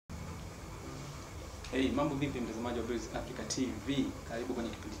Hey, mambo vipi mtazamaji wa Breeze Africa TV? Karibu kwenye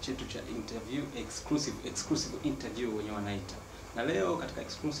kipindi chetu cha interview, exclusive interview wenye wanaita. Na leo katika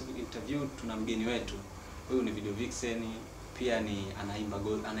exclusive interview tuna mgeni wetu. Huyu ni video vixen, pia ni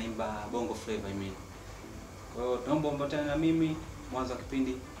anaimba bongo flavor Kwa hiyo naomba umbatane na mimi mwanzo wa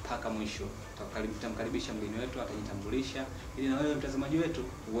kipindi mpaka mwisho. Tutamkaribisha mgeni wetu, atajitambulisha ili na wewe mtazamaji wetu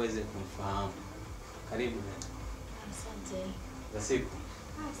uweze kumfahamu. Karibu. Asante. Za siku.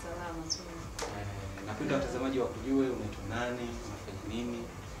 Salama tu. Napenda watazamaji wakujue unaitwa nani, unafanya nini?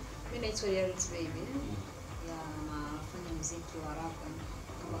 Mimi naitwa Ruth Davil. Nafanya muziki wa rap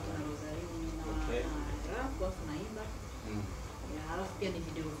kama kuna Rosarini na rap afu naimba. Alafu pia ni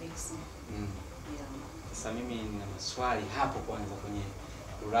video vixen. Sasa mimi nina maswali hapo kwanza kwenye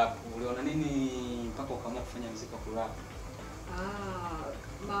rap. Uliona nini mpaka ukaamua kufanya muziki wa rap?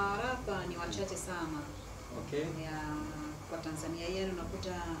 Marapa ni wachache sana. Okay. Kwa Tanzania yeye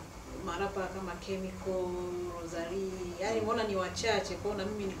unakuta marapa kama Chemical, Rosari, yani mbona ni wachache. Kwa na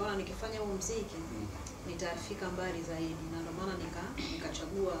mimi nikaona nikifanya huo muziki nitafika mbali zaidi, na ndio maana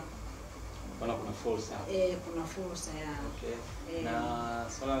nikachagua. Kuna fursa. Kuna fursa ya. Okay. Na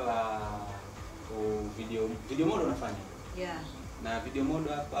swala la video mode unafanya? Yeah. Na video mode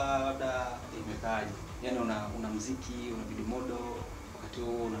hapa labda imekaaje? Yaani una muziki, una video mode wakati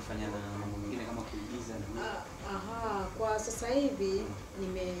huo unafanya na mambo mengine kama kuigiza na kwa sasa hivi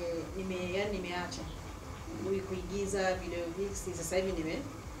nimeacha kuigiza video vixen. Sasa hivi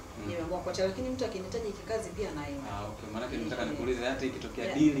nimeamua kuacha, lakini mtu akinihitaji kikazi pia nayo. Okay, maana nataka nikuulize hata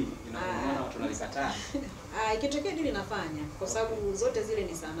ikitokea deal inaona watu wanalikataa. Ikitokea deal nafanya kwa sababu zote zile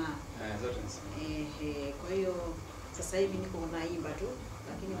ni sanaa. Zote ni sanaa. Kwa hiyo sasa hivi niko naimba tu,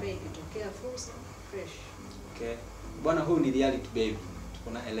 lakini pia ikitokea fursa fresh. Okay. Bwana, huyu ni reality baby.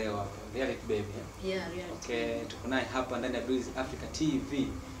 Tuko naye leo hapa. Reality baby. Yeah, reality. Okay, tuko naye hapa ndani ya Breeze Africa TV.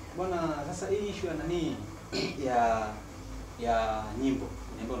 Bwana, sasa hii issue ya nani ya nyimbo.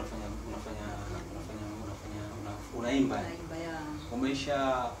 Nyimbo unaimba. Naimba ya.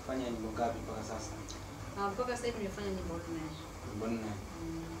 Umeisha kufanya nyimbo ngapi mpaka sasa? Mpaka sasa hivi nimefanya nyimbo 4. Nyimbo 4.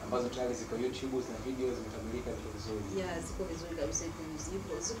 Ambazo tayari ziko YouTube na video zimekamilika vizuri. Yeah, ziko vizuri kabisa.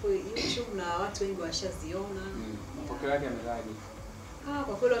 Ziko YouTube na watu wengi washaziona. Mapokeo yake yamekaje?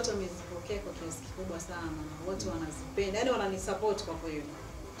 Kwa kweli watu wamezipokea kwa kiasi kikubwa sana. Watu wanazipenda. Yaani wananisupport kwa kweli.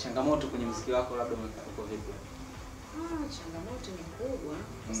 Changamoto kwenye muziki wako labda uko vipi? Changamoto ni kubwa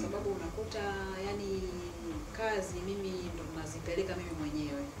kwa sababu unakuta yani kazi mimi ndo nazipeleka mimi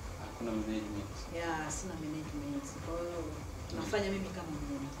mwenyewe. Hakuna management. Sina management. Kwa hiyo nafanya mimi kama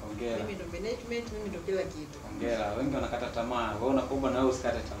mimi. Hongera. Mimi ndo management, mimi ndo kila kitu. Hongera. Wengi wanakata tamaa. Wewe unakuomba na wewe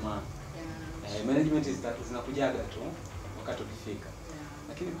usikate tamaa. Management zinakujaga tu wakati ukifika.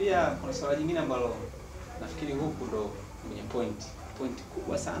 Lakini pia kuna swala jingine ambalo nafikiri huku ndo kwenye point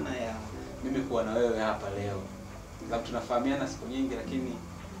kubwa sana ya mimi kuwa na wewe hapa leo. Labda tunafahamiana siku nyingi, lakini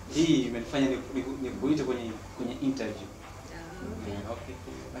hii imenifanya nikuite kwenye interview. Okay.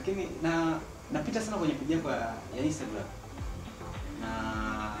 Lakini napita sana kwenye page yako ya Instagram.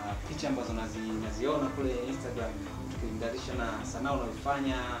 Na picha ambazo naziona kule Instagram tukilinganisha na sanaa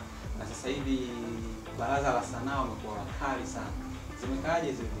unayofanya, na sasa hivi baraza la sanaa wamekuwa wakali sana.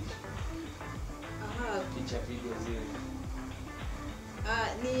 Zimekaaje zile picha? Picha, video zile.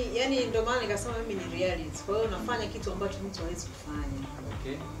 Yani ndio maana nikasema mimi ni reality. Kwa hiyo nafanya kitu ambacho mtu hawezi kufanya.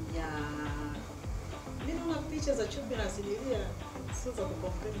 Okay. Mimi naona picha za chupi na asilia sio za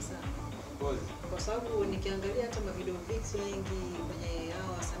kucompare sana. Kwa sababu nikiangalia hata ma video vixen wengi kwenye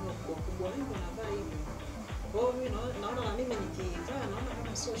hao wasanii wakubwa wengi wanavaa hivyo. Kwa hiyo mimi naona na mimi nikivaa naona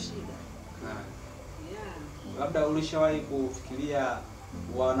kama sio shida. Labda ulishawahi kufikiria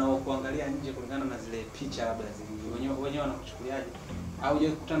wanaokuangalia nje kulingana na zile picha labda wenyewe wanakuchukuliaje? Au je,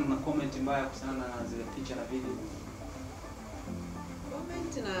 kukutana na comment mbaya kuhusiana na zile picha na video?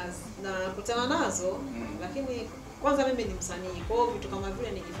 Comment na kutana nazo, lakini kwanza mimi ni msanii. Kwa hiyo vitu kama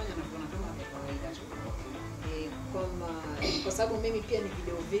vile nikifanya na kuona kama kawaida tu. Kwa sababu mimi pia ni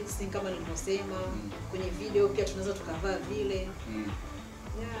video vixen kama nilivyosema, kwenye video pia tunaweza tukavaa vile.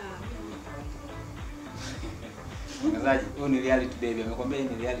 Mwangazaji, huyu ni reality baby. Amekwambia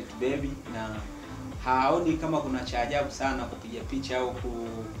ni reality baby na haoni kama kuna cha ajabu sana kupiga picha au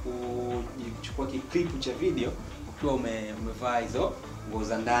kuchukua clip cha video ukiwa umevaa hizo nguo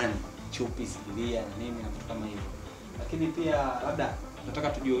za ndani, chupi, sidiria na nini na vitu kama hivyo. Lakini pia labda tunataka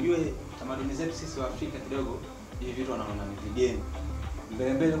tujue tamaduni zetu sisi wa Afrika kidogo, hivi vitu wanaona ni vigeni.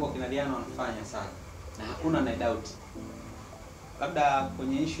 Mbele kwa kinaliano wanafanya sana na hakuna na doubt. Labda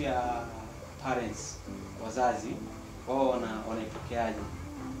kwenye issue ya parents, wazazi wao wanaipokeaje?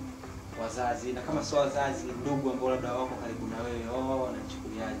 Wazazi na kama sio wazazi, ndugu ambao labda wako karibu na wewe, wao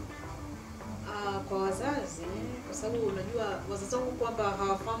wanachukuliaje? Kwa sababu unajua wazazi wangu kwamba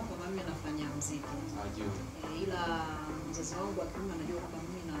hawafahamu kwamba mimi nafanya muziki. Hajui. Ila mzazi wangu akiwa anajua kwamba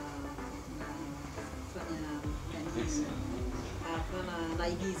mimi nafanya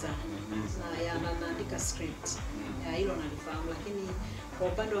naigiza na naandika script. Hilo nalifahamu, lakini kwa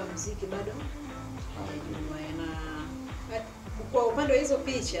upande wa muziki bado hajui. Na kwa upande wa hizo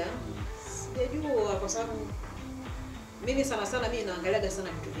picha sijajua, kwa sababu mimi sana mimi naangaliaga sana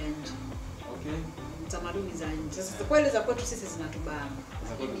vitu vya nje. Okay. Tamaduni za nje. Sasa kweli za kwetu sisi zinatubana.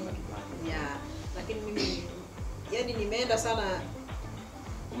 Lakini mimi yani nimeenda sana.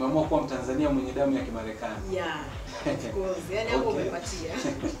 Umeamua kuwa Mtanzania mwenye damu ya Kimarekani. Of course. Yani hapo umepatia.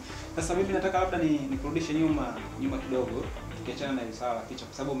 Sasa mimi nataka labda nikurudishe nyuma kidogo, tukiachana na swala la picha,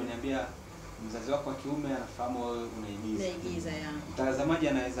 kwa sababu umeniambia mzazi wako wa kiume anafahamu wewe unaigiza. Naigiza Mtazamaji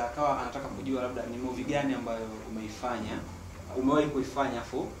anaweza akawa anataka kujua labda ni movie gani ambayo umewahi kuifanya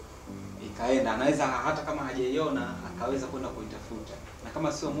afu ikaenda. Anaweza hata kama hajaiona akaweza kwenda kuitafuta. Na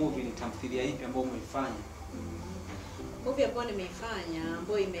kama sio movie, ni tamthilia ipi ambayo umeifanya? Movie ambayo nimeifanya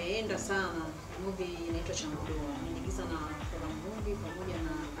ambayo imeenda sana, movie inaitwa Changudoa. Niliigiza na Mume pamoja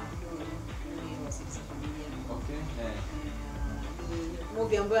na Abdul wa Six Familia. Okay. Ni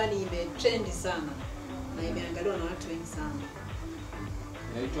movie ambayo ni imetrend sana na imeangaliwa na watu wengi sana.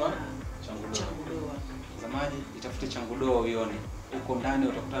 Inaitwa Changudoa. Mtazamaji, itafute Changudoa uione. Huko ndani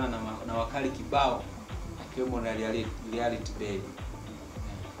utakutana na wakali kibao akiwemo na reality baby.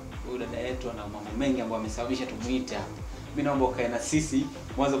 Huyu dada yetu ana mambo mengi ambayo amesababisha tumuite hapa. Mimi naomba ukae na sisi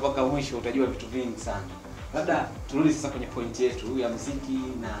mwanzo mpaka mwisho, utajua vitu vingi sana. Labda turudi sasa kwenye point yetu ya muziki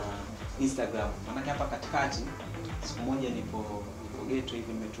na Instagram. Maana hapa katikati siku moja nipo geto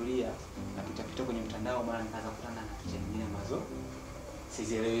hivi nimetulia na pita kwenye mtandao, maana nikaanza kukutana na picha nyingine ambazo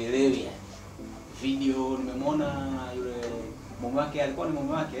sizielewi. Video nimemwona yule mume wake, alikuwa ni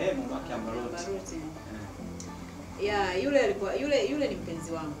mume wake Amarote. Yule ni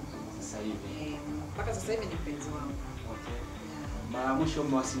mpenzi wangu. Sasa hivi. Mpaka sasa hivi ni mpenzi wangu. Okay. Mara mwisho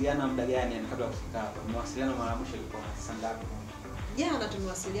mmewasiliana muda gani, yani kabla ya kufika hapa? Mmewasiliana mara mwisho ilikuwa saa ngapi? Jana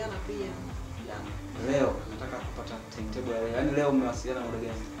tumewasiliana pia. Jana. Leo nataka kupata timetable ya leo. Yaani leo mmewasiliana muda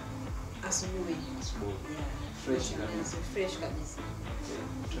gani? Asubuhi. Fresh kabisa. Fresh kabisa. Okay.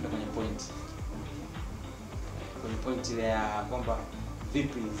 Tuende kwenye point. Kwenye point ile ya kwamba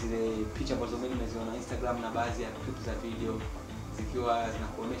vipi zile picha ambazo mimi nimeziona Instagram na baadhi ya clip za video zikiwa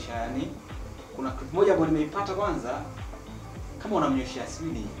zinakuonesha, yani kuna clip moja ambayo nimeipata kwanza kama unamnyoshia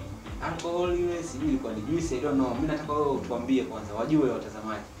sijui alcohol ile, sijui ilikuwa ni juice, I don't know. Mimi nataka wewe utuambie kwanza, wajue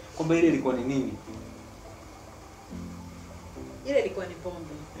watazamaji kwamba ile ilikuwa ni nini. Ile ilikuwa ni pombe.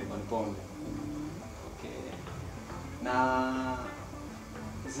 Ilikuwa ni pombe. Okay. Na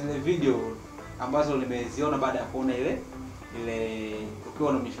zile video ambazo nimeziona baada ya kuona ile ukiwa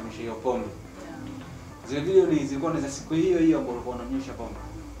unamnyosha hiyo pombe. Zile video zilikuwa ni za siku hiyo ambapo ulikuwa unamnyosha pombe?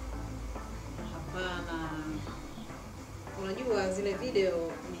 Hapana. Unajua zile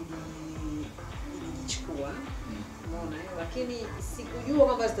video nilichukua. Umeona, lakini sikujua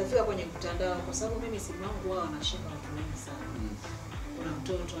kwamba zitafika kwenye mtandao, kwa sababu mimi simu yangu wao anashika watu wengi sana. Kuna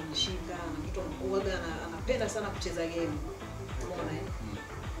mtoto anashika, na mtoto huaga anapenda sana kucheza game. Umeona,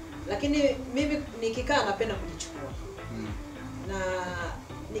 lakini mimi nikikaa napenda kujichukua. Na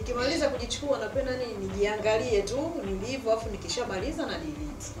nikimaliza kujichukua napenda nijiangalie tu nilivyo, afu nikishamaliza na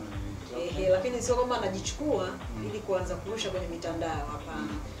delete. Lakini sio kama najichukua ili kuanza kurusha kwenye mitandao, hapana.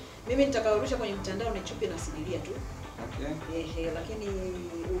 Mimi nitakayorusha kwenye mitandao ni chupi na sidilia tu. Okay. Lakini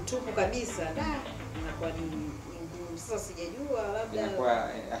utupu kabisa inakuwa ni ngumu. Sasa sijajua, labda inakuwa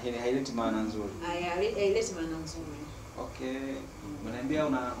haileti maana nzuri. Haileti maana nzuri. Okay. Mnaambia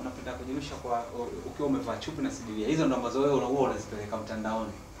unapenda kujirusha kwa ukiwa umevaa chupi na sidilia. Hizo ndo ambazo wewe unazipeleka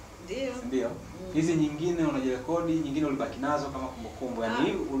mtandaoni. Ndio. Hizi nyingine unajirekodi, nyingine ulibaki nazo kama kumbukumbu.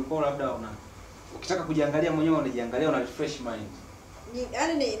 Yaani ulikuwa labda ukitaka kujiangalia mwenyewe unajiangalia, una refresh mind.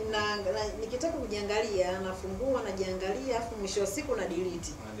 Yaani nikitaka kujiangalia nafungua najiangalia, afu mwisho wa siku na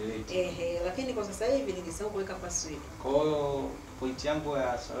delete. Lakini kwa sasa hivi nilisahau kuweka password. Kwa hiyo point yangu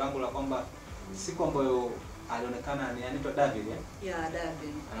ya swali langu la kwamba siku ambayo alionekana ni anaitwa Davil,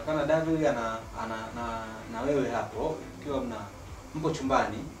 Davil. Anaonekana Davil na wewe hapo ukiwa mpo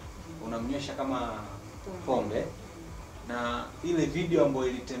chumbani unamnywesha kama pombe, na ile video ambayo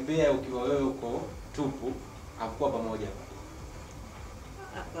ilitembea ukiwa wewe uko tupu hakuwa pamoja.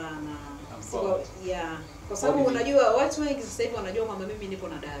 Hapana. Kwa sababu unajua watu wengi sasa hivi wanajua kwamba mimi nipo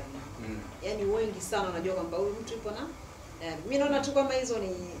na Davil. Yaani wengi sana wanajua kwamba huyu mtu yupo na Davil. Mimi naona tu kama hizo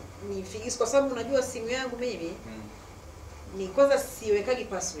ni figisu, kwa sababu unajua simu yangu mimi ni kwanza siwekagi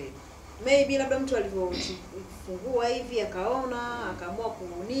password. maybe labda mtu alivyofungua hivi akaona akaamua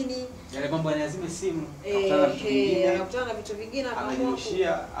kunini yale mambo yanazime simu, akakutana na vitu vingine akaamua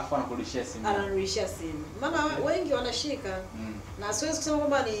afu anakurudishia simu. Anarudishia simu. Maana wengi wanashika. Na siwezi kusema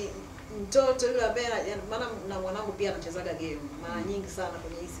kwamba ni mtoto yule ambaye maana na mwanangu pia anachezaga game mara nyingi sana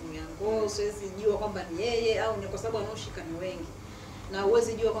kwenye hii simu yangu. Kwa hiyo siwezi jua kwamba ni yeye au ni kwa sababu anaoshika ni wengi. Na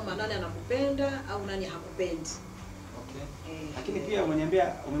uwezi jua kwamba nani anakupenda au nani hakupendi. Okay. Lakini pia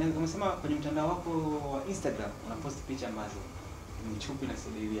umesema kwenye mtandao wako wa Instagram unapost picha ambazo ni chupi na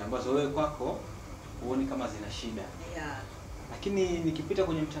sidiria ambazo wewe kwako huoni kama zina shida. Yeah. Lakini nikipita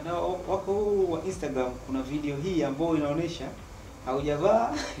kwenye mtandao wako huu wa Instagram kuna video hii ambayo inaonyesha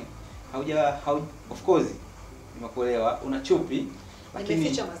haujavaa of course nimekuelewa una chupi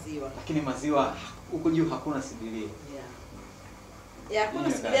lakini maziwa huko juu hakuna sidiria. Yeah,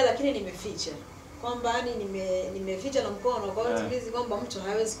 hakuna sidiria lakini nimeficha. Kwamba yani nimeficha na mkono kwa hiyo tulizi kwamba mtu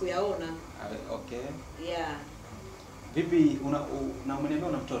hawezi kuyaona. Okay. Yeah. Vipi umeniambia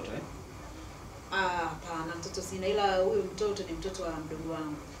una mtoto Hapana, mtoto sina, ila huyu mtoto ni mtoto wa mdogo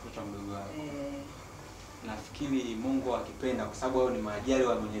wangu. Mtoto wa mdogo wako. Nafikiri Mungu akipenda kwa sababu wewe ni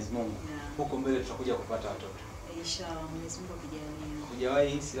majaliwa ya Mwenyezi Mungu. Huko mbele tutakuja kupata watoto. Inshallah Mwenyezi Mungu akijalia. Hujawahi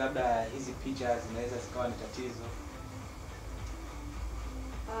hisi labda hizi picha zinaweza zikawa ni tatizo?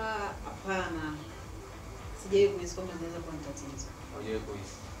 Hapana. Sijawahi kuhisi kama zinaweza kuwa ni tatizo. Hujawahi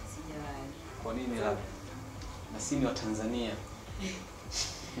kuhisi? Sijawahi. Kwa nini labda? Na sisi wa Tanzania.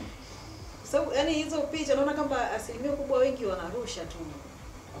 So yani hizo picha naona kama asilimia kubwa wengi wanarusha tu.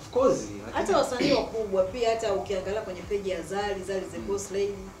 Of course. Hata wasanii wakubwa pia hata ukiangalia kwenye page ya Zari the Boss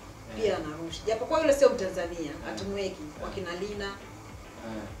Lady pia anarusha. Japo kwa yule sio Mtanzania, atumweki wakina Lina.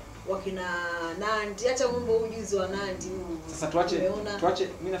 Wakina Nandi, hata mambo ujuzi wa Nandi huu. Sasa tuache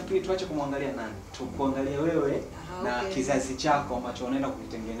mimi nafikiri tuache kumwangalia Nandi. Tukuangalia wewe na kizazi chako ambacho unaenda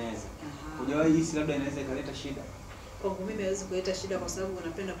kukitengeneza. Hujawahi hisi labda inaweza ikaleta shida? Kwangu mimi haiwezi kuleta shida kwa sababu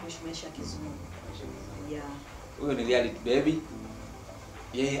unapenda kuishi maisha ya kizungu. Yeah. Huyo ni reality baby.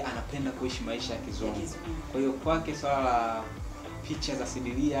 Yeye anapenda kuishi maisha ya kizungu. Kwa hiyo kwake swala la picha za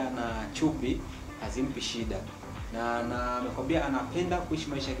sidiria na chupi hazimpi shida. Na amekwambia anapenda kuishi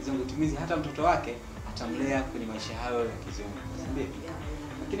maisha ya kizungu, timizi hata mtoto wake atamlea kwenye maisha hayo ya kizungu. Ndio.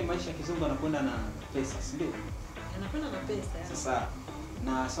 Lakini maisha ya kizungu anakwenda na pesa, si ndio? Anakwenda na pesa. Sasa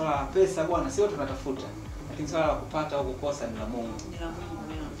na swala la pesa bwana sio tunatafuta. Lakini swala la kupata au kukosa ni la Mungu. Ni la Mungu.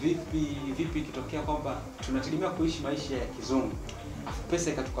 Vipi ikitokea kwamba tunategemea kuishi maisha ya kizungu, afu pesa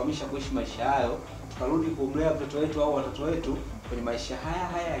ikatukwamisha kuishi maisha hayo, tukarudi kumlea mtoto wetu au watoto wetu kwenye maisha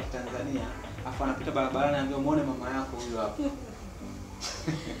haya ya Kitanzania, afu anapita barabarani anambia muone mama yako huyu hapa.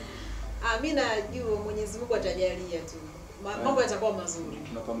 Mimi najua Mwenyezi Mungu atajalia tu. Mambo yatakuwa mazuri.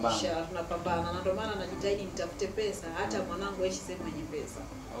 Tunapambana. Na ndio maana najitahidi nitafute pesa hata mwanangu aishi sehemu yenye pesa.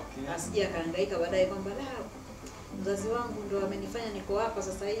 Okay. Asije akahangaika baadaye kwamba mzazi wangu ndio amenifanya niko hapa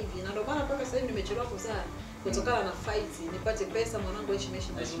sasa hivi. Na ndio maana mpaka sasa hivi nimechelewa kuzaa kutokana na fight nipate pesa mwanangu aishi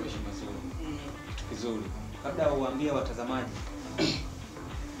maisha mazuri. Kitu kizuri. Labda uambie watazamaji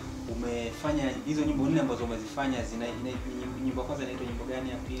umefanya hizo nyimbo nne ambazo umezifanya nyimbo kwanza inaitwa nyimbo gani,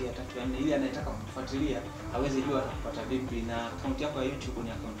 ya pili, ya tatu, ya nne, ili anayetaka kufuatilia aweze jua atakupata vipi, na account yako ya YouTube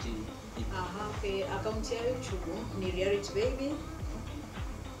ni account ipi? Okay, account ya YouTube ni Reality Baby.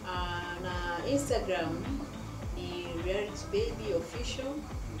 Na Instagram ni Reality Baby Official.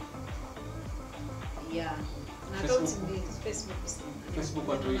 Yeah. Na account ni Facebook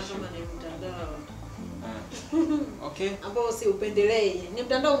watuishi. Kama ni mtandao. Okay. Ambao si upendelei. Ni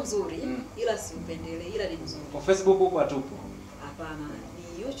mtandao mzuri ila si upendelei, ila ni mzuri. Kwa Facebook huko hatupo. Hapana,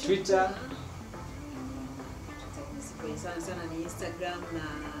 ni YouTube, Twitter. Sana ni Instagram na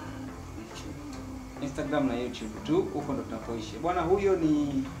YouTube. Instagram na YouTube tu, huko ndo tunapoishi. Bwana huyo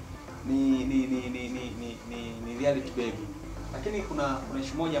ni Reality Baby. Lakini kuna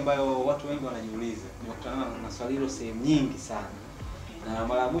issue moja ambayo watu wengi wanajiuliza. Nimekutana na swali hilo sehemu nyingi sana. Na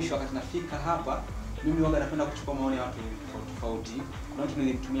mara ya mwisho wakati nafika hapa mimi waga napenda kuchukua maoni ya watu tofauti. Kuna mtu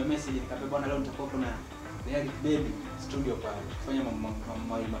nilimtumia message nikamwambia bwana leo nitakuwa kuna Reality Baby studio pale. Tufanye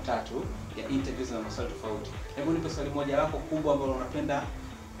mambo matatu ya interviews na maswali tofauti. Hebu nipe swali moja lako kubwa ambalo unapenda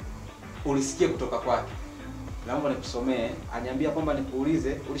ulisikie kutoka kwake. Naomba nikusomee, aniambia kwamba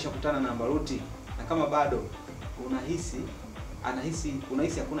nikuulize ulishakutana na Baruti na kama bado unahisi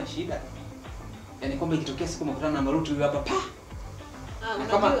hakuna shida? Yaani kwamba ikitokea siku umekutana na Baruti huyu hapa pa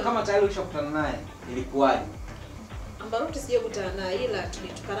kama tayari ulishakutana naye ilikuwaje? Baruti sijakutana naye ila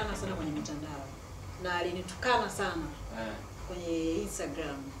tulitukana sana kwenye mitandao. Na alinitukana sana kwenye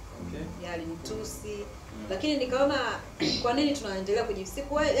Instagram. Okay. Yaani mtusi. Lakini nikaona kwa nini tunaendelea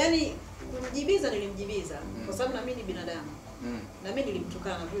kujisiku, yaani kumjibiza nilimjibiza kwa sababu na mimi ni binadamu. Na mimi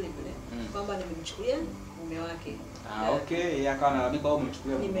nilimtukana vile vile kwamba nimemchukulia mume wake. Okay, yeye akawa analalamika au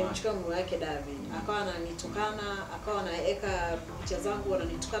umemchukulia mume wake. Nimemchukua mume wake David. Akawa ananitukana, akawa anaweka picha zangu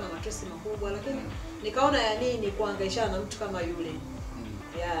ananitukana matusi makubwa, lakini nikaona ya nini kuhangaishana na mtu kama yule.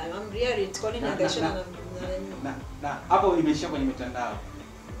 Yeah, I'm reality. Kwa nini hangaishana na hapo imeishia kwenye mitandao.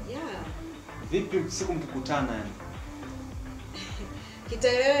 Yeah. Vipi siku mkikutana yani?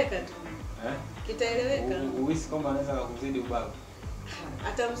 Kitaeleweka tu. Kitaeleweka. Uhisi kwamba anaweza kukuzidi ubavu.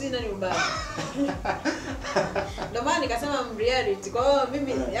 Atamzidi nani ubavu? Ndio maana nikasema reality. Kwa hiyo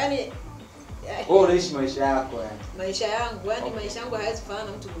mimi yani wewe unaishi maisha yako yani. Maisha yangu, yani maisha yangu hayawezi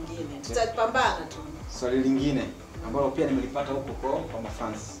kufanana na mtu mwingine. Tutapambana tu. Swali lingine ambalo pia nimelipata huko kwa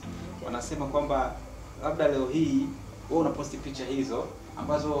mafans. Wanasema kwamba labda leo hii wewe unaposti picha hizo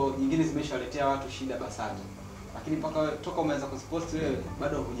ambazo nyingine zimeshaletea watu shida BASATA. Lakini mpaka toka umeanza kuzipost wewe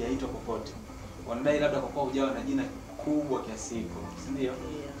bado hujaitwa popote. Wanadai labda kwa kuwa hujawa na jina kubwa kiasi hiko, si ndio?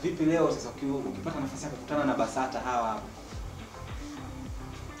 Vipi leo sasa ukipata nafasi ya kukutana na BASATA hawa hapa?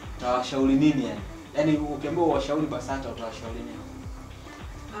 Utawashauri nini yani? Yaani ukiambiwa washauri BASATA utawashauri nini?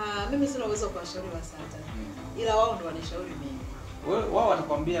 Mimi sina uwezo wa kuwashauri BASATA. Ila wao ndio wanishauri mimi. Wao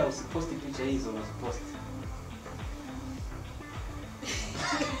watakwambia usiposti picha hizo unaziposti.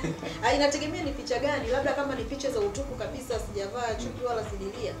 Inategemea ni picha gani. Labda kama ni picha za utupu kabisa sijavaa chupi wala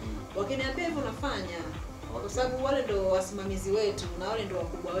sidilia. Wakiniambia hivyo nafanya. Kwa sababu wale ndio wasimamizi wetu na wale ndio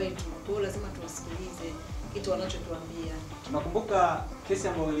wakubwa wetu. Kwa hiyo lazima tuwasikilize kitu wanachotuambia. Tunakumbuka kesi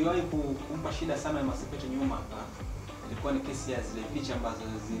ambayo iliwahi kumpa shida sana ya Masepetu nyuma hapa. Ilikuwa ni kesi ya zile picha ambazo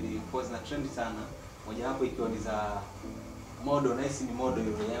zilikuwa zina trend sana. Moja wapo ikiwa ni za model, na hisi ni model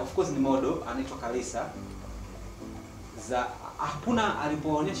yule. Of course ni model, anaitwa Kalisa. Za hakuna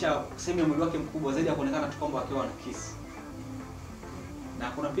alipoonyesha sehemu ya mwili wake mkubwa zaidi ya kuonekana tu kwamba akiwa na kiss.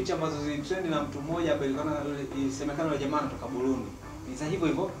 Na kuna picha ambazo zilitrend na mtu mmoja ambaye ilisemekana yule jamaa anatoka Burundi. Ni za hivyo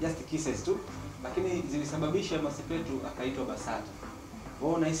hivyo, just kisses tu, lakini zilisababisha Masepetu akaitwa BASATA.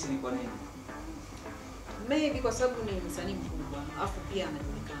 Wewe unahisi ni kwa nini? Maybe kwa sababu ni msanii mkubwa, afu pia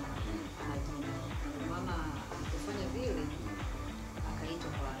anajulikana. Anajina. Maana alifanya vile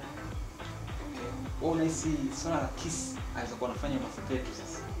akaitwa kwa haraka. Wewe unahisi swala la kiss alizokuwa anafanya Masepetu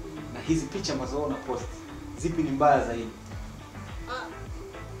sasa na hizi picha ambazo wewe unapost zipi ni mbaya zaidi?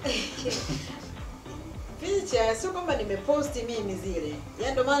 Picha sio kwamba nimeposti mimi zile.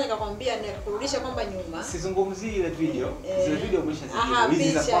 Yaani ndio maana nikakwambia nikakurudisha kwamba nyuma. Sizungumzii ile video. Zile video umeshaziona.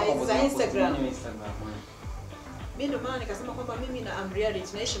 Hizi za kwako za Instagram. Mimi ndio maana nikasema kwamba mimi na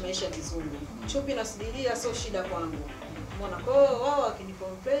reality naishi maisha vizuri. Chupi na sidilia sio shida kwangu. Umeona? Kwa hiyo wao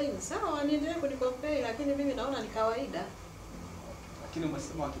wakinicomplain, sawa niendelee kunicomplain, lakini mimi naona ni kawaida. Lakini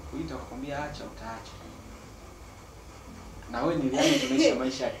umesema wakikuita wakwambia acha utaacha. Na wewe ni nani tunaishi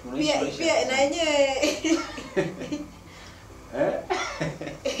maisha? Unaishi maisha. Pia na yenyewe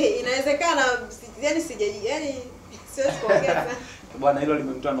inawezekana yani yani siwezi kuongea. Bwana hilo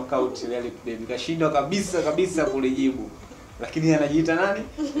limemtoa knockout reality baby. Kashindwa kabisa kulijibu. Lakini anajiita nani?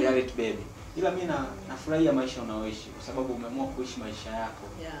 Reality baby. Ila mimi nafurahia maisha unaoishi kwa sababu umeamua kuishi maisha yako.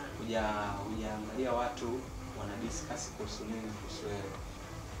 Hujaangalia watu wana discuss kuhusu nini kuhusu wewe.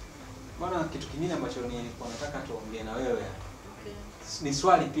 Bwana kitu kingine ambacho nilikuwa nataka tuongee na wewe. Ni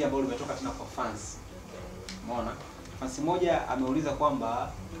swali pia ambalo limetoka tena kwa fans. Umeona? Fans moja ameuliza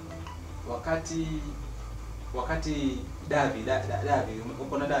kwamba wakati David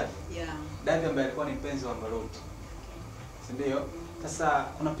uko na David. David ambaye alikuwa ni mpenzi wa Ruth. Si ndio? Sasa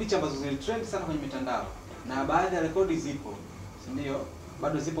kuna picha ambazo zilitrend sana kwenye mitandao na baadhi ya rekodi zipo. Si ndio?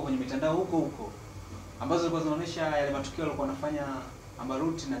 Bado zipo kwenye mitandao huko. Ambazo zilikuwa zinaonyesha yale matukio alikuwa anafanya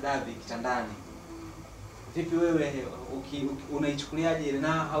Ruth na David kitandani. Vipi wewe unaichukuliaje ile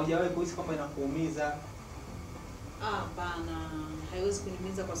na haujawahi kuhisi kwamba inakuumiza? Hapana, haiwezi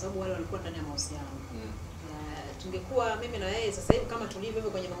kuniumiza kwa sababu wale walikuwa ndani ya mahusiano. Tungekuwa mimi na yeye sasa hivi kama tulivyo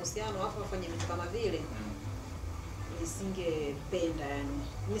hivyo kwenye mahusiano afu afanye vitu kama vile. Nisingependa yani.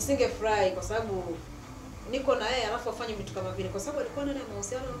 Nisingefurahi kwa sababu niko na yeye alafu afanye vitu kama vile kwa sababu alikuwa ndani ya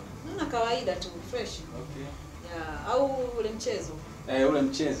mahusiano naona kawaida tu fresh. Au ule mchezo. Ule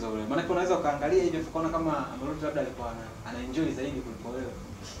mchezo ule. Maana unaweza ukaangalia hivi ukaona kama Ruth labda alikuwa anaenjoy zaidi kuliko wewe.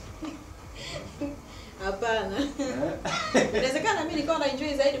 Hapana. Inawezekana mimi nilikuwa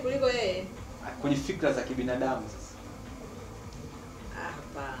naenjoy zaidi kuliko yeye. Kwenye fikra za kibinadamu sasa.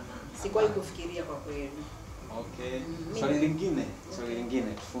 Hapana. Sikuwahi kufikiria kwa kweli. Okay. Swali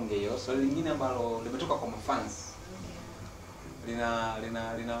lingine tufunge hiyo. Swali lingine ambalo limetoka kwa mafans.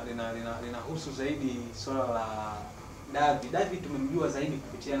 Linahusu zaidi swala la David tumemjua zaidi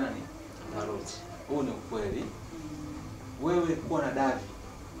kupitia nani? Ruth. Huu ni ukweli. Wewe kuwa na David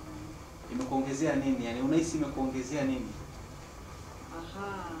imekuongezea nini? Yaani unahisi imekuongezea nini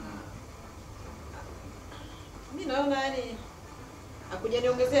Mimi naona yani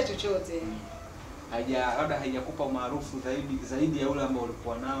hakujaniongezea chochote. Labda haijakupa umaarufu zaidi ya ule ambao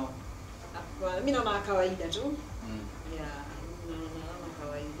ulikuwa nao. Mimi naona kawaida tu. Naona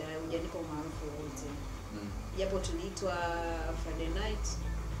kawaida, hujanipa umaarufu wote. Japo tuliitwa Friday night,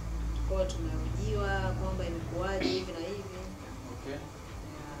 kwa tumehojiwa kwamba imekuwaje hivi na hivi. Okay.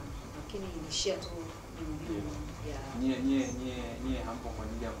 Lakini ilishia tu Nyie hampo kwa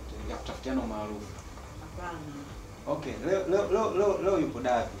ajili ya kutafutiana umaarufu. Hapana. Okay, leo yupo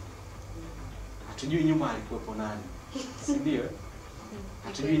Davi. Hatujui nyuma alikuwepo nani. Si ndio?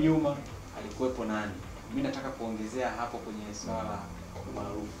 Hatujui nyuma alikuwepo nani. Mimi nataka kuongezea hapo kwenye swala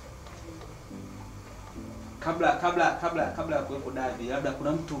maarufu. Kabla ya kuwepo Davi, labda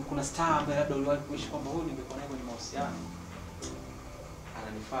kuna star ambaye labda uliwahi kuishi kwamba huyu ningekuwa naye kwenye mahusiano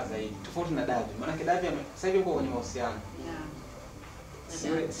ananifaa zaidi. Tofauti na Davi. Maana yake Davi sasa hivi yuko kwenye mahusiano.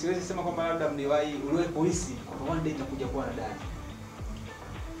 Siwezi sema kwamba labda uliwahi kuhisi kwamba one day itakuja kuwa na Davi.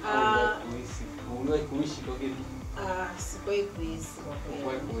 Uliwahi kuishi kwa kitu? Sikuwahi kuhisi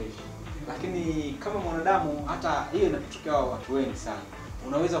kwa kweli. Lakini kama mwanadamu, hata hiyo inatokea watu wengi sana.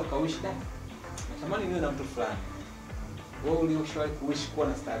 Unaweza ukawishi natamani niwe na mtu fulani. Wewe ulioshawahi kuishi kuwa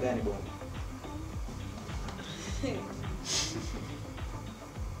na star gani bwana?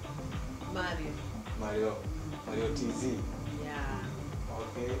 Mario TZ.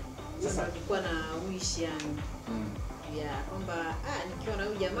 Okay. Sasa nilikuwa na wish yani. Kwamba nikiwa na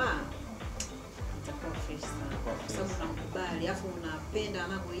huyu jamaa itakuwa fresh sana. Kwa sababu namkubali, afu unapenda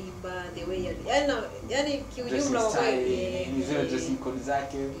anapoimba, the way yani kiujumla kwa kweli zile dressing code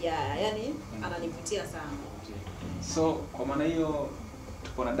zake. Yani ananivutia sana. So kwa maana hiyo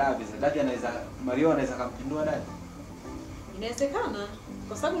tuko na Davi. Mario anaweza kumpindua Davi? Inawezekana.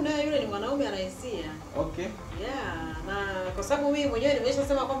 Kwa sababu naye yule ni mwanaume anahisia. Okay. Na kwa sababu mimi mwenyewe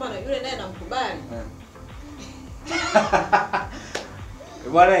nimeshasema kwamba yule naye namkubali.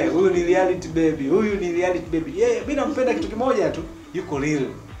 Bwana, huyu ni reality baby. Mimi nampenda kitu kimoja tu, yuko real.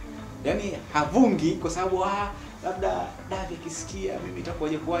 Yaani havungi kwa sababu labda Davi akisikia mimi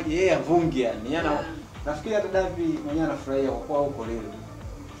itakuwaje kwaje, yeye havungi yani. Nafikiri hata Davi mwenyewe anafurahia kwa kuwa huko real.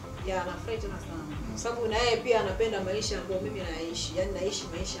 Anafurahi tena sana. Kwa sababu na yeye pia anapenda maisha ambayo mimi naishi. Yaani naishi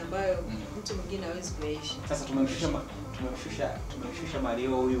maisha ambayo mtu mwingine hawezi kuishi. Sasa tumemshusha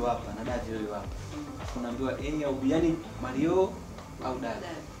Mario huyu hapa na Davi huyu hapa. Tunaambiwa yani Mario au Davi.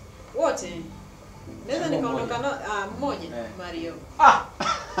 Wote. Naweza nikaondoka mmoja Mario.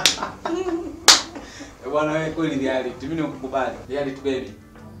 Bwana wewe kweli reality. Mimi nikukubali. Reality baby.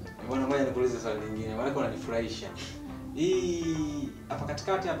 Bwana ngoja nikuulize swali lingine. Maana unanifurahisha. Hii hapa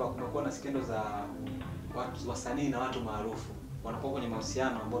katikati hapa kumekuwa na skendo za watu wasanii na watu maarufu wanapokuwa kwenye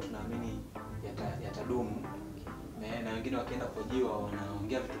mahusiano ambao tunaamini yatadumu. Na wengine wakienda kujiwa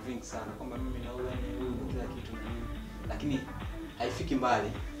wanaongea vitu vingi sana kwamba mimi na huyu ni kila kitu na nini. Lakini haifiki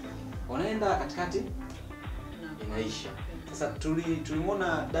mbali. Wanaenda katikati inaisha. Sasa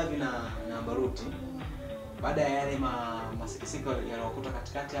tulimwona Davi na Baruti baada ya yale masikisiko yaliyokuta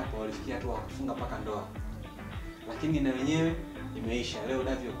katikati hapo, walifikia tu wakafunga mpaka ndoa. Lakini na wenyewe imeisha. Leo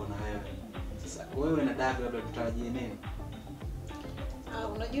Davi yuko na wewe. Sasa wewe na Davi labda tutarajie nini?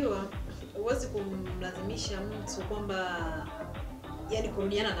 Unajua huwezi kumlazimisha mtu kwamba yani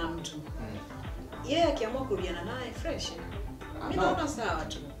kurudiana na mtu. Yeye akiamua kurudiana naye fresh. Mimi naona sawa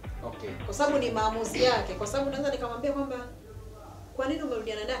tu. Okay. Kwa sababu ni maamuzi yake. Kwa sababu naweza nikamwambia kwamba kwa nini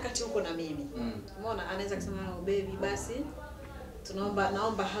umerudiana naye wakati uko na mimi? Umeona, anaweza kusema baby basi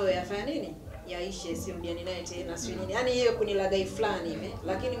naomba hawe yafanya nini? Yaishe, sirudiani naye tena, sio nini. Yaani hiyo kunilagai fulani hivi.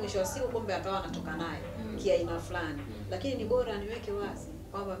 Lakini mwisho wa siku kumbe akawa anatoka naye kiaina fulani. Lakini ni bora niweke wazi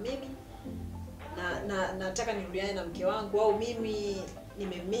kwamba mimi nataka nirudiane na mke wangu, au mimi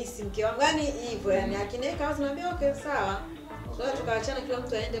nimemiss mke wangu. Yaani hivyo, yani akineka wazi naambia okay sawa. So tukaachana, kila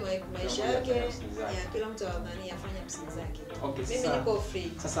mtu aende maisha yake, kila mtu afanye msingi zake. Okay, mimi niko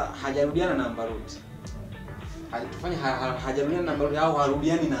free. Sasa hajarudiana na Baruti. Hajarudiana na Baruti au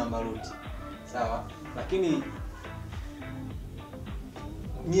harudiani na Baruti. Sawa? Lakini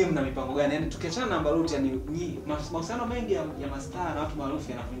nyie mna mipango gani? Yaani tukiachana na Baruti, yani mahusiano mengi ya mastaa na watu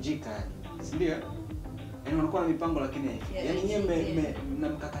maarufu yanavunjika yani. Si ndio? Yaani wanakuwa na mipango lakini yaani nyie mna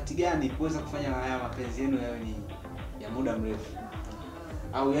mkakati gani kuweza kufanya haya mapenzi yenu yawe ni ya muda mrefu?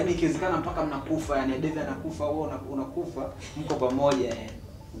 Au yani ikiwezekana mpaka mnakufa, yani Davi anakufa au unakufa mko pamoja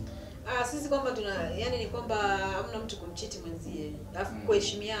sisi kwamba yani ni kwamba hamna mtu kumchiti mwenzie. Alafu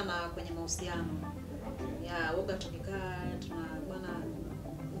kuheshimiana kwenye mahusiano. Woga tukikaa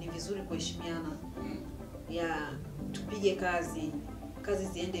ni vizuri kuheshimiana. Tupige kazi. kazi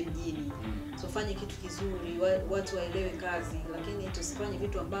ziende mjini. Tufanye kitu kizuri, watu waelewe kazi, lakini tusifanye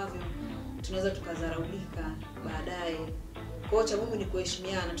vitu ambavyo tunaweza tukadharaulika baadaye. Kwa hiyo cha muhimu ni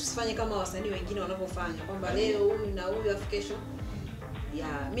kuheshimiana. Tusifanye kama wasanii wengine wanavyofanya kwamba leo huyu na huyu afu kesho.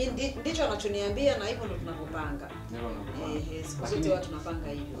 Mimi ndicho anachoniambia na hivyo ndo tunapopanga. Siku zote watu tunapanga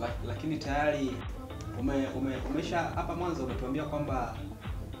hivyo. Lakini tayari umesha hapa mwanzo umetuambia kwamba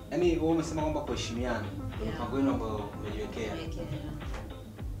yani wewe umesema kwamba kuheshimiana ndio mpango wenu ambao umejiwekea.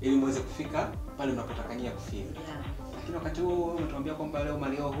 Ili muweze kufika pale unapotakania kufika. Lakini wakati huo umetuambia kwamba leo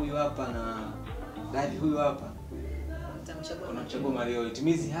Mario huyu hapa na Davi huyu hapa. Unamchagua Mario.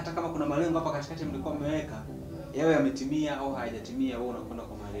 Itimizi hata kama kuna malengo hapa katikati mlikuwa mmeweka, yawe yametimia au hayajatimia, wewe unakwenda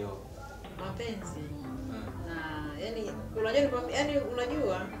kwa Mario. Mapenzi. Na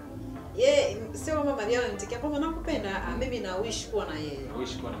unajua sio kama Mario anamtikia kwamba nakupenda, mimi na wish kuwa na yeye.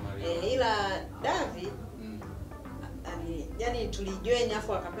 Wish kuwa na Mario. Ila Davi yani tulijoin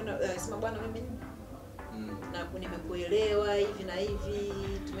afu akapenda sema bwana mimi na nimekuelewa hivi na hivi,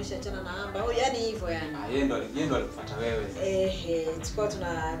 tumeshaachana na Amba au yani hivyo yani. Yeye ndo alikufuata wewe. Tulikuwa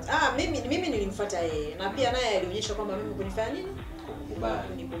tuna mimi nilimfuata yeye na pia naye alionyesha kwamba mimi kunifanya nini?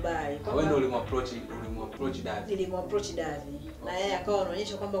 Kunikubali. Wewe ndo ulimapproach Davi. Nilimapproach Davi. Na yeye akawa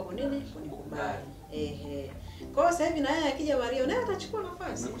anaonyesha kwamba kunikubali. Kwa hiyo sasa hivi na yeye akija Mario naye atachukua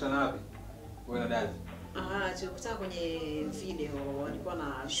nafasi. Mlikutana wapi? Wewe na Davi? Tulikutana kwenye video, walikuwa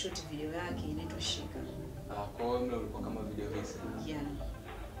na shoot video yake inaitwa Shika. Kwa hiyo mle ulikuwa kama video vixen.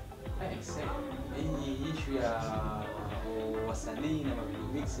 Hii issue ya wasanii na video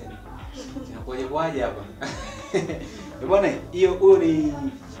vixen inakuwaje hapa? Bwana, huyo ni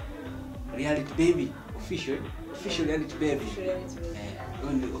reality baby official reality baby.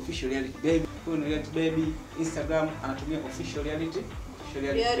 Official reality baby. Huyo ni reality baby. Instagram anatumia official reality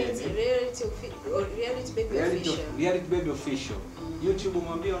baby official. YouTube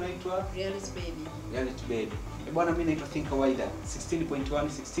mwambie unaitwa reality baby. Bwana mimi naitwa Think Kawaida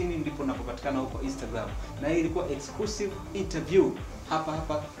 16.1 ndipo ninapopatikana huko Instagram. Na hii ilikuwa exclusive interview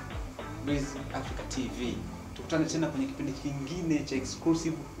hapa Breeze Africa TV. Tukutane tena kwenye kipindi kingine cha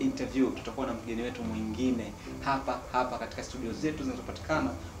exclusive interview. Tutakuwa na mgeni wetu mwingine hapa katika studio zetu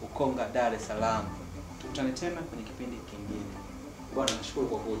zinazopatikana Ukonga, Dar es Salaam. Tukutane tena kwenye kipindi kingine. Bwana nashukuru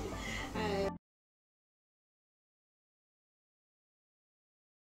kwa kuja.